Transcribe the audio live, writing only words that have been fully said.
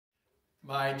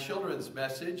My children's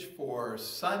message for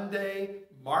Sunday,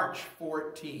 March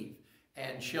 14th.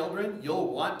 And children,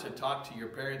 you'll want to talk to your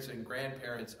parents and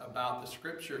grandparents about the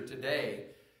scripture today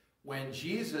when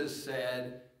Jesus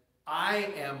said,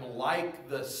 "I am like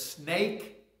the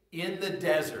snake in the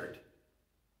desert."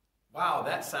 Wow,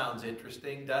 that sounds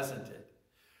interesting, doesn't it?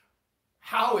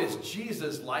 How is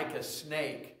Jesus like a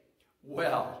snake?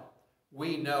 Well,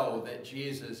 we know that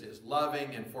Jesus is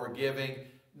loving and forgiving,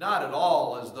 not at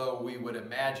all as though we would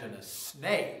imagine a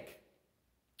snake.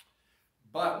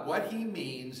 But what he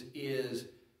means is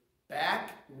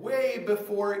back way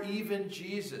before even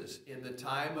Jesus, in the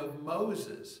time of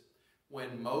Moses,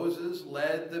 when Moses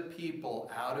led the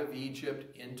people out of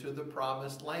Egypt into the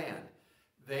promised land,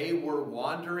 they were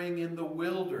wandering in the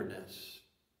wilderness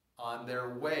on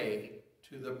their way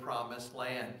to the promised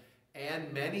land.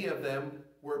 And many of them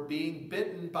were being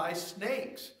bitten by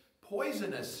snakes,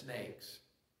 poisonous snakes.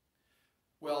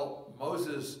 Well,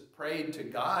 Moses prayed to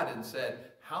God and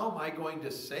said, "How am I going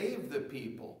to save the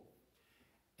people?"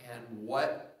 And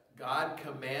what God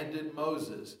commanded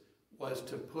Moses was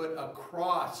to put a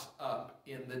cross up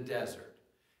in the desert.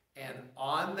 And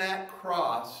on that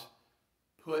cross,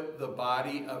 put the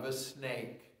body of a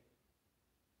snake.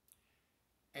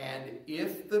 And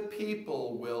if the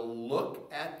people will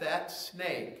look at that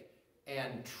snake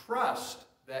and trust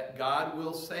that God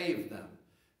will save them,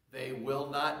 they will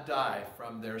not die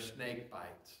from their snake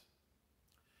bites.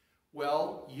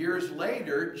 Well, years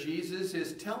later, Jesus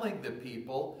is telling the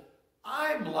people,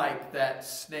 "I'm like that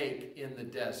snake in the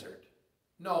desert."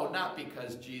 No, not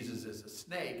because Jesus is a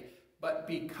snake, but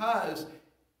because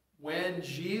when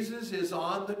Jesus is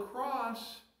on the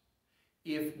cross,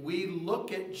 if we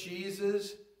look at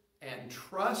Jesus and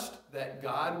trust that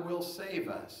God will save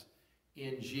us,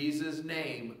 in Jesus'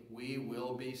 name we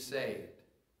will be saved.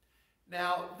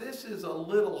 Now, this is a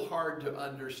little hard to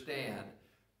understand,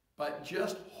 but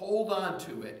just hold on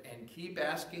to it and keep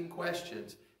asking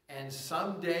questions, and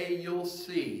someday you'll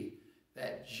see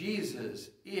that Jesus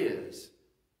is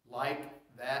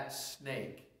like that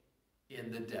snake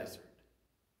in the desert.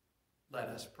 Let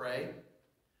us pray.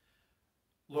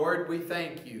 Lord, we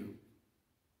thank you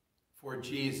for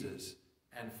Jesus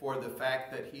and for the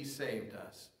fact that he saved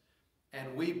us.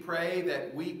 And we pray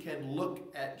that we can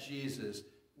look at Jesus,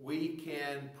 we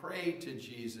can pray to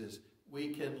Jesus,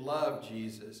 we can love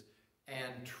Jesus,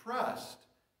 and trust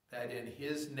that in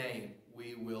his name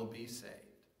we will be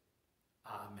saved.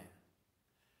 Amen.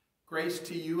 Grace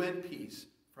to you and peace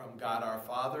from God our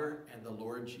Father and the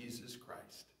Lord Jesus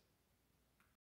Christ.